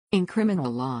In criminal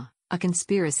law, a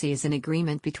conspiracy is an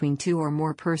agreement between two or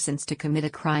more persons to commit a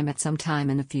crime at some time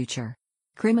in the future.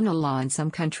 Criminal law in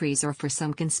some countries or for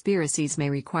some conspiracies may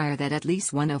require that at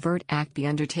least one overt act be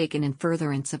undertaken in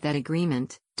furtherance of that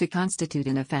agreement, to constitute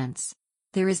an offense.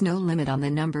 There is no limit on the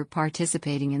number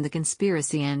participating in the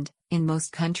conspiracy and, in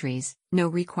most countries, no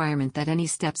requirement that any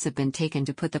steps have been taken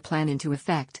to put the plan into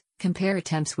effect. Compare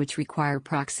attempts which require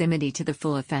proximity to the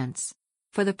full offense.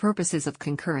 For the purposes of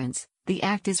concurrence, the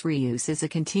act is reuse is a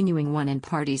continuing one and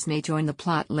parties may join the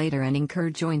plot later and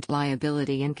incur joint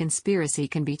liability, and conspiracy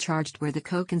can be charged where the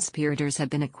co-conspirators have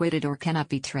been acquitted or cannot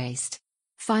be traced.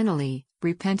 Finally,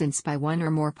 repentance by one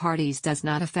or more parties does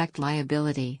not affect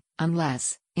liability,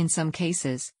 unless, in some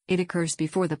cases, it occurs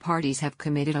before the parties have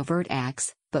committed overt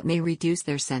acts, but may reduce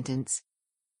their sentence.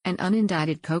 An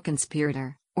unindicted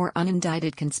co-conspirator, or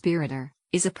unindicted conspirator,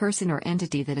 is a person or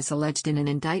entity that is alleged in an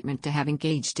indictment to have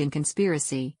engaged in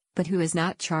conspiracy, but who is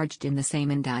not charged in the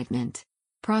same indictment.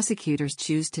 Prosecutors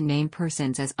choose to name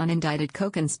persons as unindicted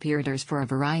co-conspirators for a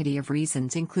variety of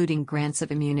reasons, including grants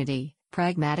of immunity,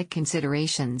 pragmatic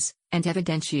considerations, and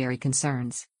evidentiary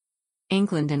concerns.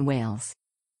 England and Wales.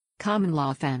 Common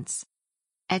law offense.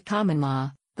 At common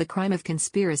law, the crime of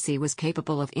conspiracy was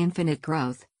capable of infinite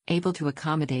growth, able to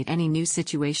accommodate any new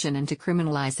situation and to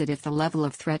criminalize it if the level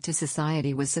of threat to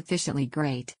society was sufficiently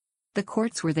great. The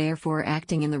courts were therefore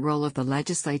acting in the role of the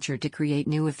legislature to create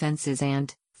new offenses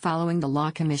and, following the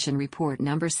Law Commission Report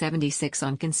No. 76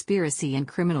 on Conspiracy and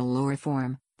Criminal Law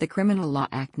Reform, the Criminal Law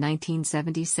Act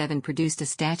 1977 produced a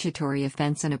statutory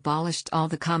offense and abolished all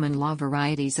the common law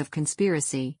varieties of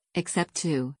conspiracy, except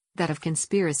two, that of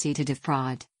conspiracy to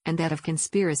defraud, and that of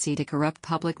conspiracy to corrupt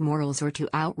public morals or to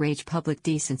outrage public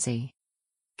decency.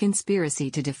 Conspiracy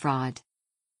to defraud.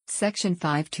 Section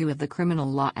 5(2) of the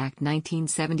Criminal Law Act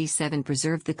 1977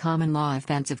 preserved the common law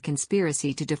offense of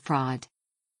conspiracy to defraud.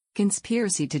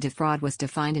 Conspiracy to defraud was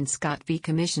defined in Scott v.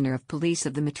 Commissioner of Police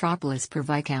of the Metropolis per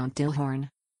Viscount Dilhorn.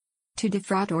 To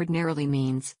defraud ordinarily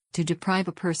means, to deprive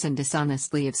a person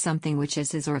dishonestly of something which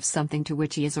is his or of something to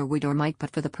which he is or would or might but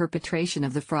for the perpetration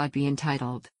of the fraud be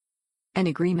entitled. An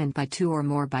agreement by two or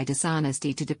more by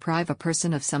dishonesty to deprive a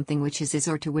person of something which is his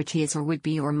or to which he is or would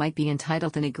be or might be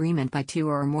entitled. An agreement by two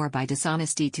or more by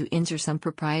dishonesty to injure some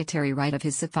proprietary right of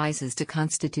his suffices to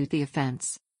constitute the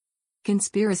offense.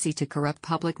 Conspiracy to corrupt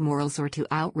public morals or to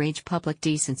outrage public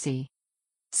decency.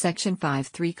 Section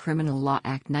 5(3) Criminal Law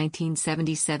Act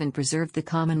 1977 preserved the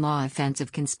common law offense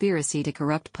of conspiracy to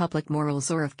corrupt public morals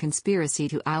or of conspiracy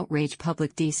to outrage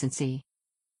public decency.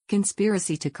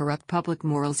 Conspiracy to corrupt public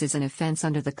morals is an offense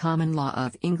under the common law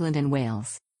of England and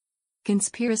Wales.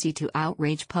 Conspiracy to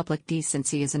outrage public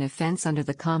decency is an offense under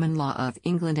the common law of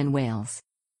England and Wales.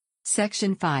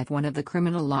 Section 5(1) of the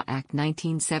Criminal Law Act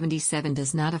 1977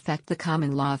 does not affect the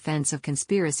common law offense of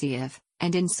conspiracy if,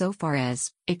 and insofar as,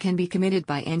 it can be committed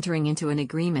by entering into an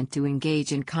agreement to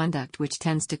engage in conduct which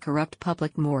tends to corrupt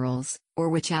public morals, or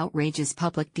which outrages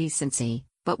public decency,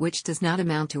 but which does not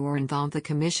amount to or involve the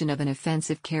commission of an offense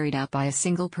if carried out by a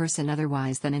single person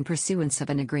otherwise than in pursuance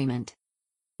of an agreement.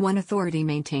 One authority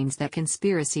maintains that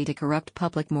conspiracy to corrupt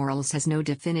public morals has no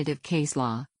definitive case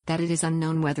law, that it is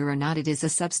unknown whether or not it is a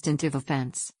substantive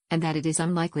offense, and that it is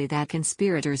unlikely that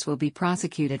conspirators will be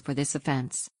prosecuted for this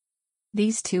offense.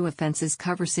 These two offenses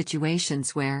cover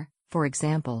situations where, for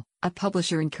example, a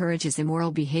publisher encourages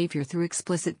immoral behavior through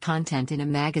explicit content in a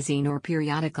magazine or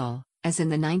periodical, as in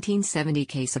the 1970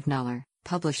 case of Nuller,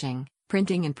 Publishing,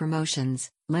 Printing and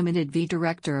Promotions, Limited v.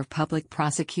 Director of Public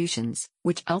Prosecutions,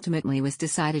 which ultimately was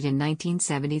decided in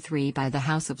 1973 by the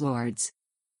House of Lords.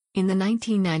 In the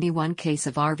 1991 case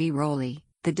of R. v. Rowley,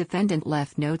 the defendant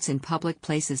left notes in public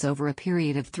places over a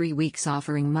period of 3 weeks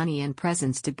offering money and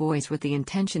presents to boys with the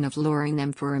intention of luring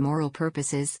them for immoral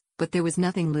purposes, but there was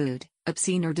nothing lewd,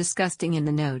 obscene or disgusting in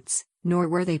the notes, nor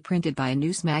were they printed by a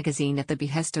news magazine at the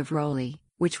behest of Rowley,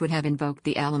 which would have invoked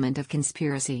the element of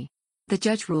conspiracy. The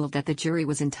judge ruled that the jury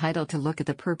was entitled to look at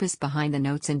the purpose behind the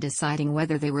notes in deciding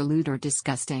whether they were lewd or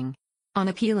disgusting. On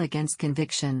appeal against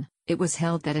conviction, it was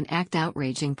held that an act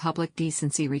outraging public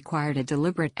decency required a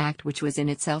deliberate act which was in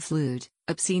itself lewd,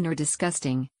 obscene or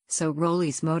disgusting, so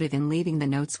Rowley's motive in leaving the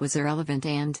notes was irrelevant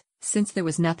and, since there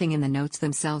was nothing in the notes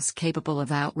themselves capable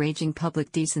of outraging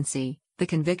public decency, the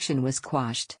conviction was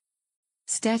quashed.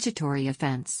 Statutory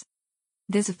offense.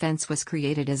 This offense was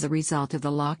created as a result of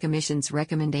the Law Commission's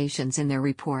recommendations in their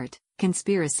report,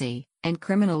 Conspiracy and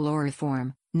Criminal Law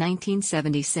Reform,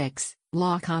 1976,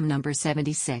 Law Com No.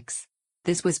 76.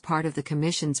 This was part of the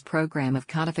Commission's program of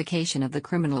codification of the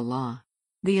criminal law.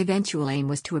 The eventual aim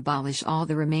was to abolish all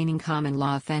the remaining common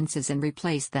law offenses and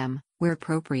replace them, where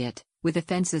appropriate, with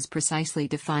offenses precisely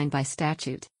defined by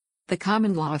statute. The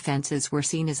common law offenses were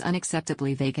seen as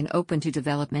unacceptably vague and open to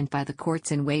development by the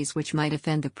courts in ways which might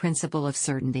offend the principle of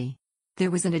certainty. There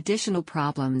was an additional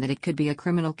problem that it could be a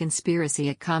criminal conspiracy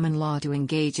at common law to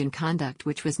engage in conduct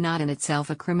which was not in itself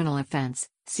a criminal offense.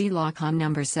 See Law Com.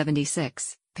 No.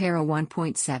 76, para.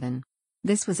 1.7.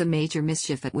 This was a major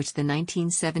mischief at which the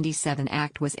 1977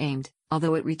 Act was aimed,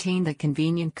 although it retained the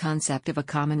convenient concept of a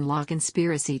common law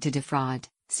conspiracy to defraud.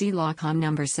 See Law Com.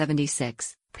 No.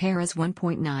 76, paras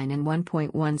 1.9 and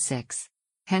 1.16.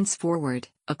 Henceforward,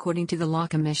 according to the Law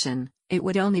Commission, it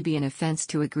would only be an offense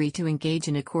to agree to engage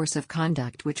in a course of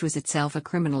conduct which was itself a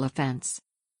criminal offense.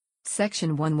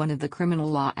 Section 1(1) of the Criminal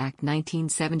Law Act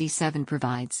 1977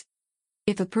 provides,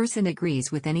 if a person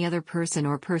agrees with any other person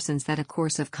or persons that a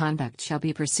course of conduct shall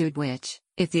be pursued which,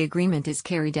 if the agreement is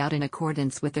carried out in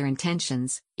accordance with their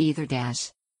intentions, either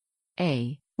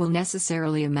a. will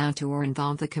necessarily amount to or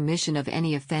involve the commission of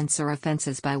any offense or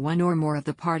offenses by one or more of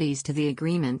the parties to the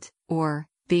agreement, or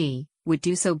b. would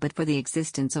do so but for the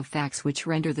existence of facts which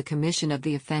render the commission of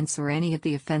the offense or any of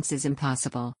the offenses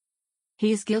impossible,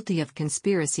 he is guilty of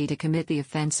conspiracy to commit the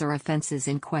offense or offenses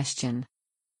in question.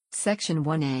 Section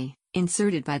 1(a),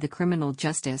 inserted by the Criminal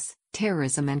Justice,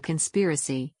 Terrorism and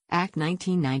Conspiracy, Act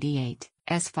 1998,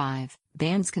 S5,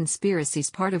 bans conspiracies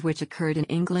part of which occurred in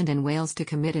England and Wales to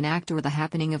commit an act or the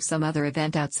happening of some other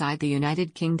event outside the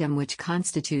United Kingdom which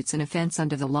constitutes an offence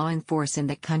under the law in force in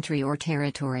that country or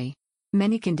territory.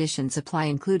 Many conditions apply,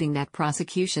 including that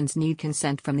prosecutions need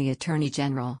consent from the Attorney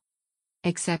General.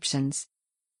 Exceptions.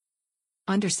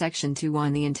 Under Section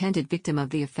 2(1), the intended victim of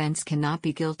the offence cannot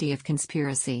be guilty of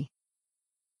conspiracy.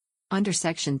 Under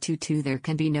Section 2(2), there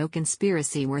can be no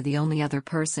conspiracy where the only other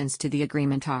persons to the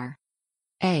agreement are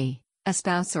a. a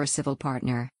spouse or civil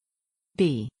partner,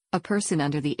 b. a person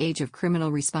under the age of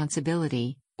criminal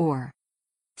responsibility, or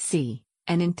c.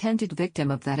 an intended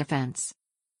victim of that offense.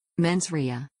 Mens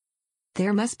rea.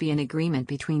 There must be an agreement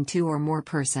between two or more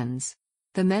persons.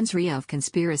 The mens rea of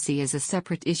conspiracy is a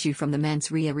separate issue from the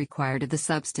mens rea required of the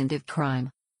substantive crime.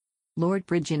 Lord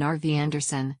Bridge in R. V.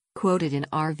 Anderson, quoted in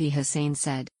R. V. Hussain,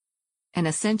 said, an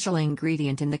essential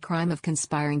ingredient in the crime of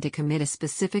conspiring to commit a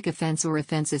specific offense or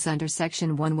offenses under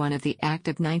Section 1(1) of the Act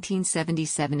of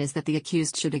 1977 is that the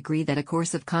accused should agree that a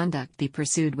course of conduct be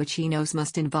pursued which he knows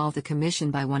must involve the commission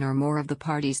by one or more of the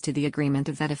parties to the agreement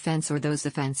of that offense or those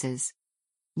offenses.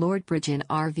 Lord Bridge in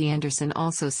R. V. Anderson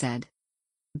also said,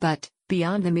 but,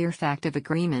 beyond the mere fact of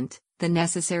agreement, the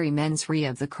necessary mens rea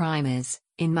of the crime is,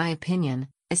 in my opinion,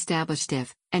 established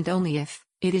if, and only if,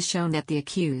 it is shown that the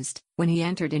accused, when he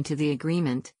entered into the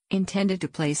agreement, intended to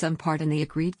play some part in the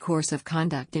agreed course of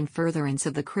conduct in furtherance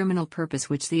of the criminal purpose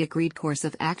which the agreed course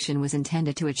of action was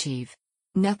intended to achieve.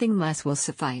 Nothing less will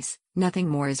suffice, nothing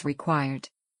more is required.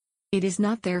 It is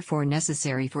not therefore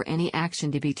necessary for any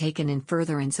action to be taken in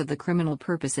furtherance of the criminal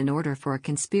purpose in order for a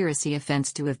conspiracy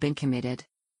offense to have been committed.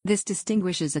 This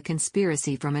distinguishes a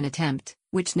conspiracy from an attempt,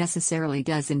 which necessarily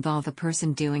does involve a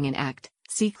person doing an act.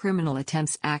 See Criminal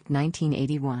Attempts Act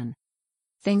 1981.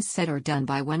 Things said or done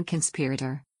by one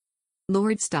conspirator.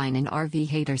 Lord Stein and R. V.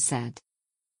 Hayter said,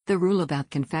 the rule about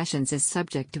confessions is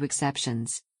subject to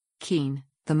exceptions. Keene,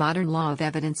 The Modern Law of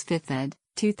Evidence 5th ed.,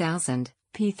 2000,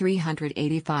 p.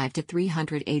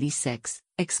 385-386,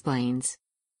 explains.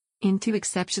 In two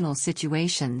exceptional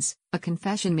situations, a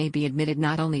confession may be admitted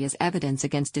not only as evidence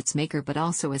against its maker but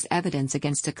also as evidence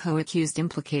against a co-accused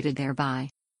implicated thereby.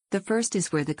 The first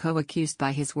is where the co-accused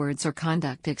by his words or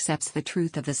conduct accepts the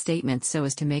truth of the statement so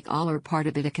as to make all or part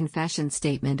of it a confession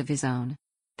statement of his own.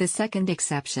 The second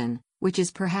exception, which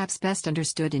is perhaps best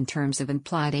understood in terms of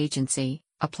implied agency,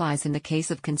 applies in the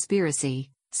case of conspiracy,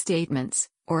 statements,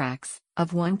 or acts,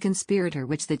 of one conspirator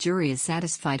which the jury is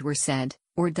satisfied were said,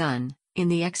 or done, in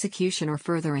the execution or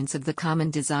furtherance of the common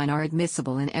design are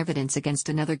admissible in evidence against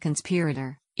another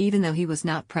conspirator, even though he was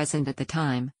not present at the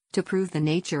time, to prove the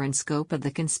nature and scope of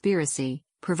the conspiracy,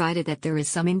 provided that there is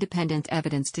some independent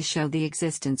evidence to show the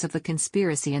existence of the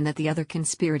conspiracy and that the other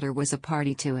conspirator was a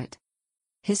party to it.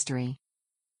 History.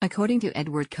 According to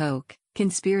Edward Coke,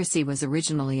 conspiracy was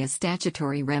originally a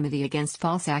statutory remedy against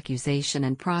false accusation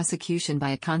and prosecution by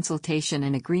a consultation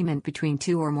and agreement between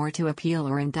two or more to appeal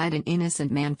or indict an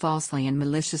innocent man falsely and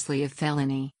maliciously of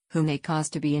felony, whom they cause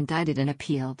to be indicted and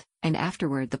appealed, and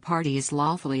afterward the party is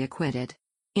lawfully acquitted.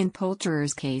 In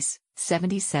Poulterer's case,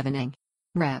 77 Ing.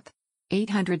 Rep.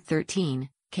 813,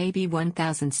 KB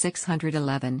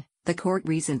 1611, the court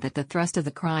reasoned that the thrust of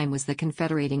the crime was the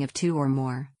confederating of two or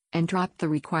more, and dropped the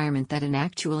requirement that an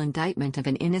actual indictment of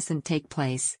an innocent take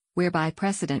place, whereby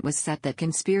precedent was set that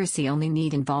conspiracy only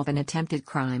need involve an attempted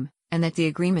crime, and that the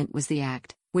agreement was the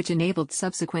act, which enabled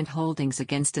subsequent holdings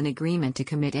against an agreement to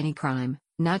commit any crime,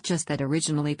 not just that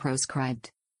originally proscribed.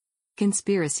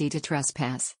 Conspiracy to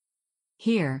trespass.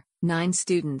 Here, 9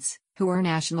 students, who were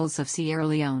nationals of Sierra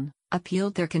Leone,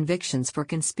 appealed their convictions for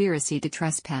conspiracy to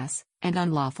trespass and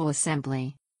unlawful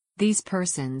assembly. These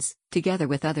persons, together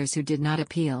with others who did not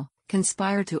appeal,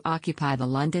 conspired to occupy the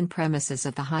London premises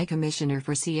of the High Commissioner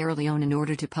for Sierra Leone in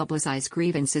order to publicize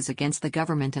grievances against the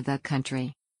government of that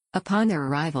country. Upon their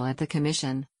arrival at the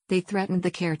commission, they threatened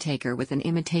the caretaker with an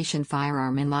imitation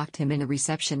firearm and locked him in a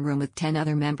reception room with 10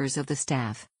 other members of the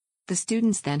staff. The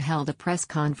students then held a press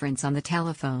conference on the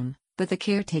telephone, but the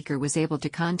caretaker was able to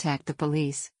contact the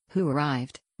police, who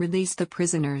arrived, released the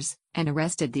prisoners, and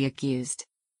arrested the accused.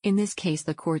 In this case,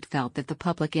 the court felt that the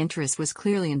public interest was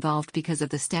clearly involved because of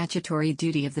the statutory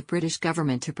duty of the British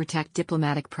government to protect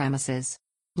diplomatic premises.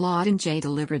 Lord Inchoate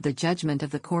delivered the judgment of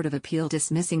the Court of Appeal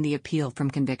dismissing the appeal from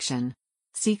conviction.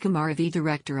 C. Kumar V.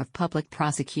 Director of Public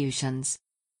Prosecutions.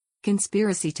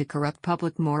 Conspiracy to corrupt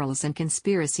public morals and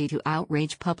conspiracy to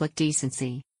outrage public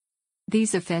decency.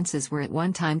 These offenses were at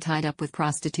one time tied up with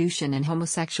prostitution and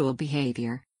homosexual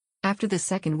behavior. After the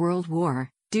Second World War,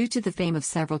 due to the fame of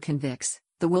several convicts,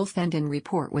 the Wolfenden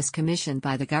Report was commissioned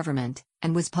by the government,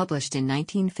 and was published in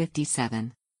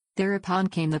 1957. Thereupon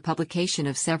came the publication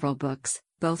of several books,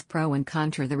 both pro and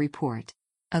contra the report.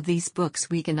 Of these books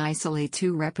we can isolate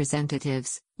 2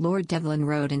 representatives. Lord Devlin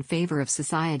wrote in favor of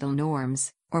societal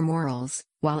norms, or morals,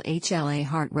 while H.L.A.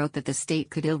 Hart wrote that the state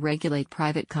could ill-regulate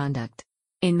private conduct.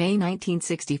 In May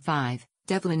 1965,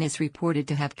 Devlin is reported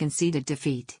to have conceded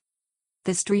defeat.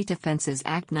 The Street Offences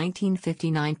Act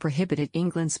 1959 prohibited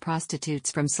England's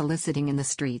prostitutes from soliciting in the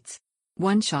streets.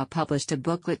 One Shaw published a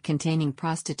booklet containing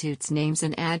prostitutes' names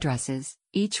and addresses.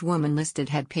 Each woman listed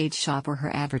had paid Shaw for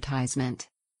her advertisement.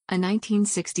 A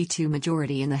 1962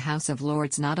 majority in the House of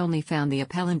Lords not only found the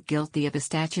appellant guilty of a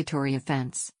statutory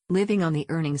offence, living on the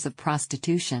earnings of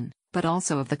prostitution, but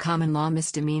also of the common law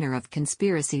misdemeanour of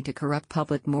conspiracy to corrupt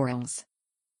public morals.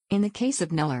 In the case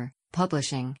of Kneller,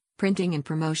 Publishing, Printing and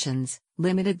Promotions,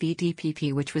 Limited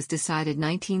VTPP, which was decided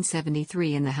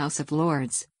 1973 in the House of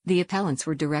Lords, the appellants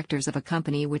were directors of a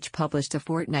company which published a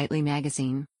fortnightly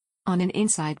magazine. On an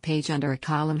inside page under a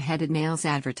column headed Males,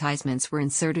 advertisements were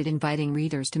inserted inviting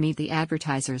readers to meet the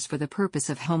advertisers for the purpose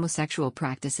of homosexual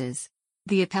practices.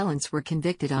 The appellants were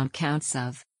convicted on counts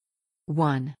of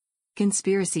 1.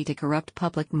 Conspiracy to corrupt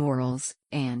public morals,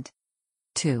 and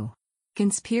 2.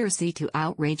 Conspiracy to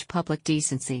outrage public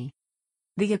decency.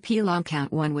 The appeal on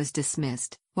count 1 was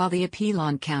dismissed, while the appeal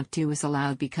on count 2 was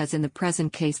allowed because in the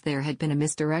present case there had been a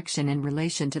misdirection in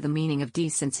relation to the meaning of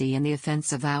decency and the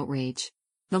offence of outrage.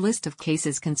 The list of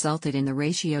cases consulted in the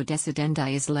ratio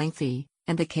decidendi is lengthy,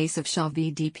 and the case of Shaw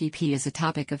v. DPP is a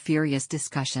topic of furious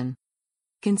discussion.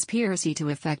 Conspiracy to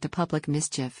effect a public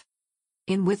mischief.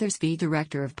 In Withers v.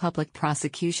 Director of Public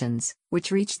Prosecutions,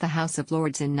 which reached the House of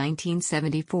Lords in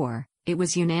 1974, it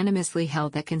was unanimously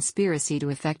held that conspiracy to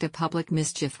effect a public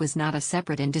mischief was not a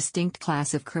separate and distinct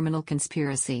class of criminal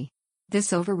conspiracy.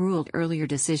 This overruled earlier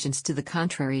decisions to the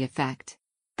contrary effect.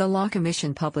 The Law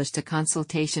Commission published a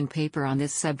consultation paper on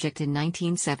this subject in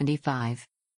 1975.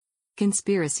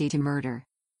 Conspiracy to murder.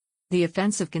 The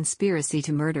offence of conspiracy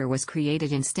to murder was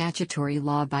created in statutory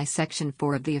law by Section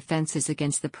 4 of the Offences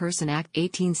Against the Person Act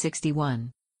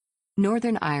 1861.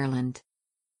 Northern Ireland.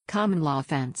 Common law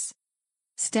offence.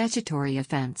 Statutory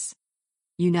offence.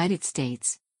 United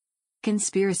States.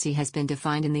 Conspiracy has been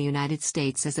defined in the United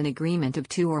States as an agreement of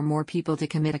 2 or more people to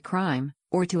commit a crime,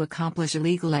 or to accomplish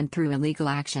illegal end through illegal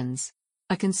actions.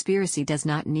 A conspiracy does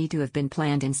not need to have been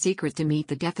planned in secret to meet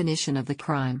the definition of the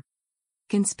crime.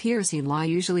 Conspiracy law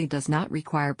usually does not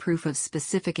require proof of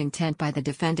specific intent by the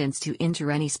defendants to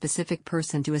injure any specific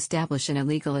person to establish an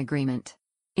illegal agreement.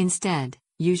 Instead,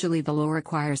 usually the law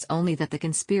requires only that the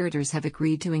conspirators have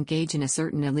agreed to engage in a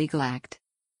certain illegal act.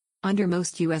 Under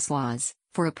most U.S. laws,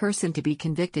 for a person to be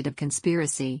convicted of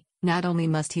conspiracy, not only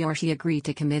must he or she agree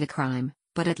to commit a crime,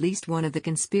 but at least one of the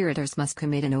conspirators must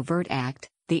commit an overt act,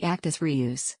 the actus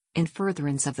reus, in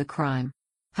furtherance of the crime.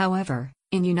 However,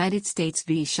 in United States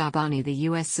v. Shabani, the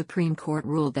U.S. Supreme Court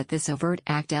ruled that this overt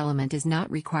act element is not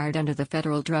required under the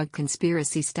Federal Drug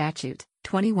Conspiracy Statute,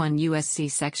 21 U.S.C.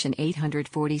 Section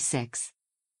 846.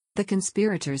 The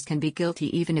conspirators can be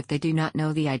guilty even if they do not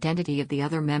know the identity of the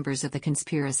other members of the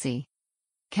conspiracy.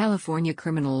 California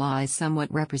criminal law is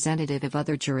somewhat representative of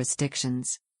other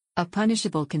jurisdictions. A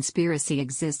punishable conspiracy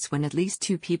exists when at least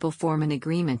 2 people form an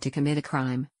agreement to commit a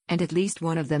crime, and at least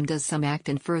one of them does some act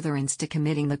in furtherance to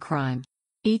committing the crime.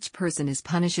 Each person is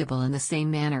punishable in the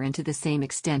same manner and to the same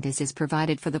extent as is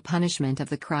provided for the punishment of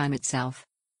the crime itself.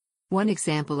 One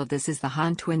example of this is the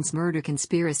Han twins murder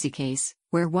conspiracy case,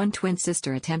 where one twin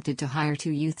sister attempted to hire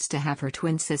two youths to have her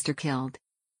twin sister killed.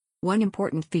 One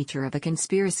important feature of a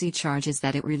conspiracy charge is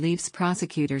that it relieves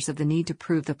prosecutors of the need to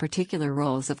prove the particular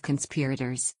roles of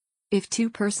conspirators. If two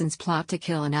persons plot to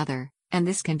kill another, and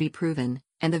this can be proven,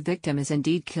 and the victim is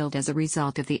indeed killed as a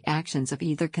result of the actions of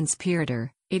either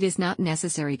conspirator, it is not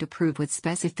necessary to prove with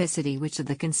specificity which of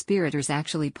the conspirators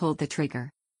actually pulled the trigger.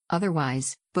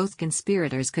 Otherwise, both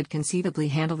conspirators could conceivably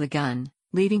handle the gun,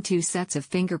 leaving two sets of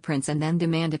fingerprints and then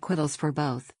demand acquittals for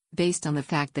both, based on the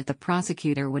fact that the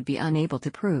prosecutor would be unable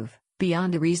to prove,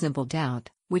 beyond a reasonable doubt,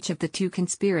 which of the two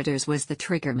conspirators was the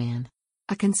triggerman.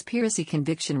 A conspiracy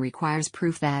conviction requires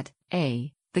proof that,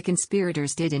 a. the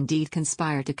conspirators did indeed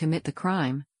conspire to commit the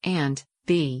crime, and,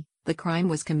 b. the crime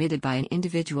was committed by an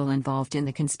individual involved in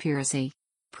the conspiracy.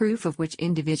 Proof of which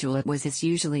individual it was is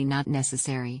usually not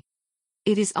necessary.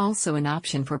 It is also an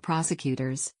option for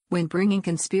prosecutors, when bringing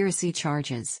conspiracy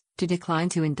charges, to decline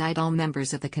to indict all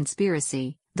members of the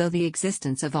conspiracy, though the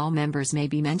existence of all members may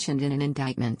be mentioned in an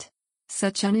indictment.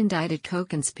 Such unindicted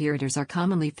co-conspirators are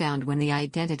commonly found when the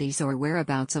identities or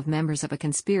whereabouts of members of a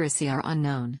conspiracy are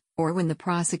unknown, or when the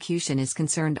prosecution is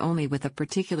concerned only with a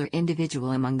particular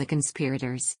individual among the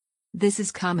conspirators. This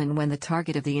is common when the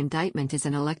target of the indictment is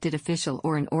an elected official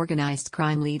or an organized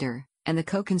crime leader, and the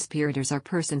co-conspirators are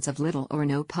persons of little or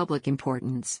no public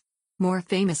importance. More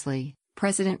famously,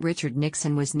 President Richard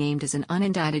Nixon was named as an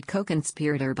unindicted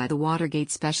co-conspirator by the Watergate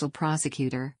special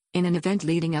prosecutor, in an event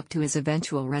leading up to his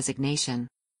eventual resignation.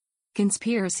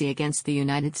 Conspiracy against the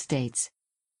United States.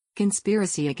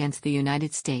 Conspiracy against the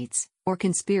United States, or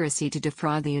conspiracy to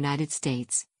defraud the United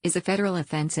States, is a federal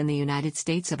offense in the United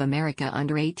States of America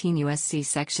under 18 U.S.C.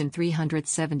 Section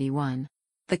 371.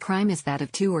 The crime is that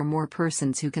of two or more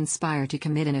persons who conspire to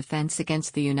commit an offense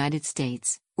against the United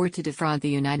States, or to defraud the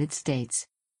United States.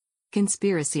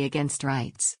 Conspiracy against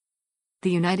rights. The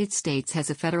United States has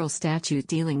a federal statute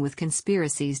dealing with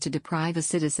conspiracies to deprive a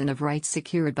citizen of rights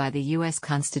secured by the U.S.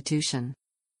 Constitution.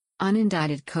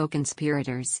 Unindicted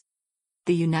co-conspirators.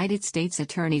 The United States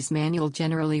Attorney's Manual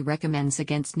generally recommends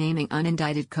against naming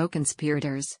unindicted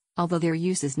co-conspirators, although their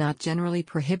use is not generally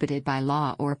prohibited by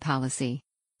law or policy.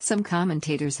 Some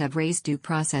commentators have raised due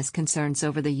process concerns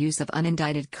over the use of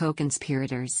unindicted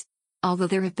co-conspirators. Although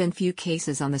there have been few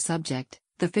cases on the subject,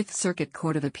 the Fifth Circuit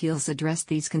Court of Appeals addressed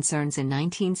these concerns in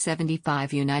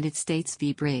 1975 United States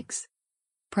v. Briggs.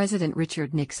 President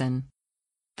Richard Nixon.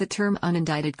 The term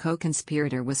unindicted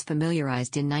co-conspirator was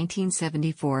familiarized in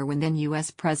 1974 when then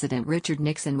U.S. President Richard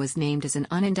Nixon was named as an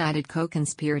unindicted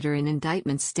co-conspirator in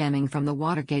indictments stemming from the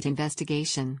Watergate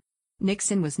investigation.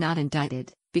 Nixon was not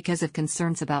indicted, because of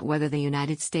concerns about whether the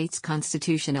United States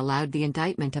Constitution allowed the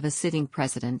indictment of a sitting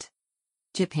president.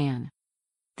 Japan.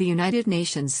 The United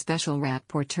Nations Special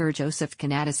Rapporteur Joseph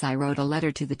Kanadasai wrote a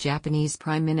letter to the Japanese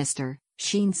Prime Minister,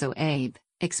 Shinzo Abe,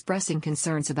 expressing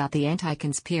concerns about the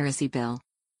anti-conspiracy bill.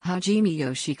 Hajime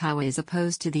Yoshikawa is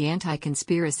opposed to the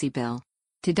anti-conspiracy bill.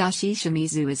 Tadashi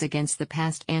Shimizu is against the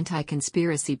passed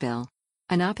anti-conspiracy bill.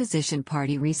 An opposition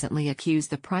party recently accused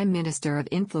the Prime Minister of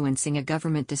influencing a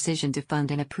government decision to fund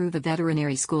and approve a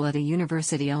veterinary school at a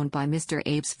university owned by Mr.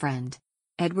 Abe's friend.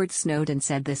 Edward Snowden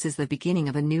said this is the beginning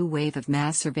of a new wave of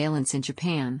mass surveillance in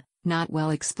Japan. Not well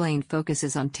explained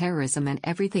focuses on terrorism and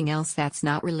everything else that's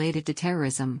not related to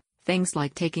terrorism, things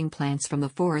like taking plants from the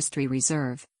forestry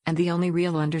reserve, and the only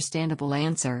real understandable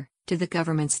answer to the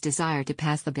government's desire to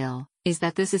pass the bill is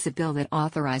that this is a bill that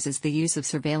authorizes the use of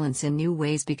surveillance in new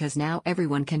ways because now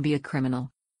everyone can be a criminal.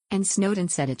 And Snowden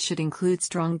said it should include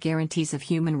strong guarantees of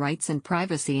human rights and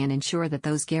privacy and ensure that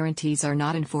those guarantees are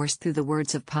not enforced through the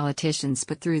words of politicians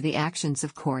but through the actions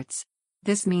of courts.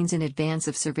 This means in advance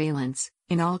of surveillance,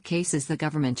 in all cases the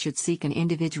government should seek an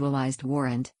individualized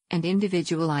warrant, and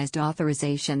individualized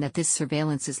authorization that this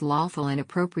surveillance is lawful and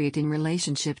appropriate in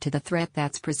relationship to the threat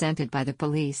that's presented by the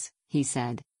police, he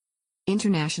said.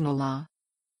 International law.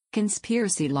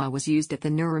 Conspiracy law was used at the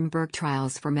Nuremberg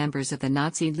trials for members of the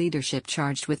Nazi leadership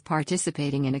charged with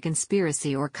participating in a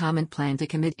conspiracy or common plan to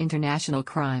commit international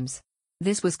crimes.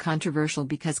 This was controversial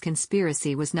because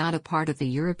conspiracy was not a part of the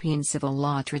European civil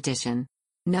law tradition.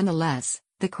 Nonetheless,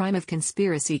 the crime of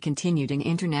conspiracy continued in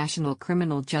international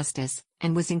criminal justice,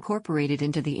 and was incorporated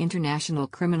into the international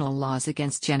criminal laws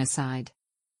against genocide.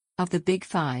 Of the Big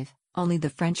Five, only the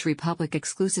French Republic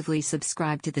exclusively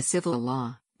subscribed to the civil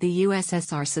law, the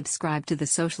USSR subscribed to the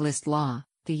socialist law,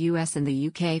 the US and the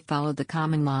UK followed the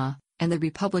common law, and the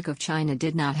Republic of China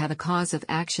did not have a cause of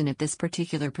action at this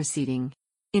particular proceeding.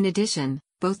 In addition,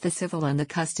 both the civil and the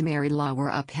customary law were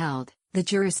upheld. The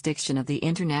jurisdiction of the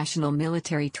International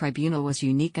Military Tribunal was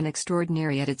unique and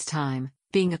extraordinary at its time,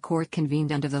 being a court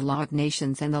convened under the law of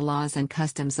nations and the laws and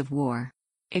customs of war.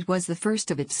 It was the first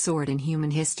of its sort in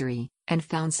human history, and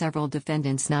found several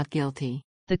defendants not guilty.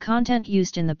 The content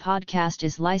used in the podcast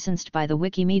is licensed by the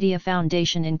Wikimedia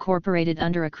Foundation Incorporated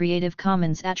under a Creative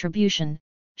Commons Attribution,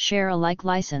 Share Alike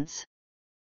license.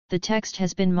 The text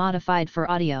has been modified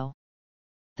for audio.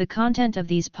 The content of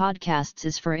these podcasts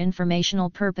is for informational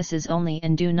purposes only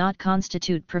and do not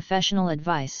constitute professional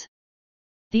advice.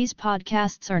 These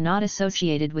podcasts are not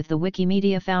associated with the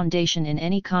Wikimedia Foundation in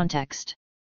any context.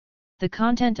 The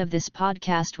content of this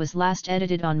podcast was last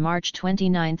edited on March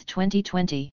 29,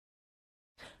 2020.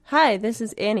 Hi, this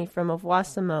is Annie from Au revoir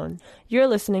Simone. You're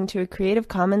listening to a Creative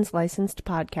Commons licensed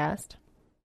podcast.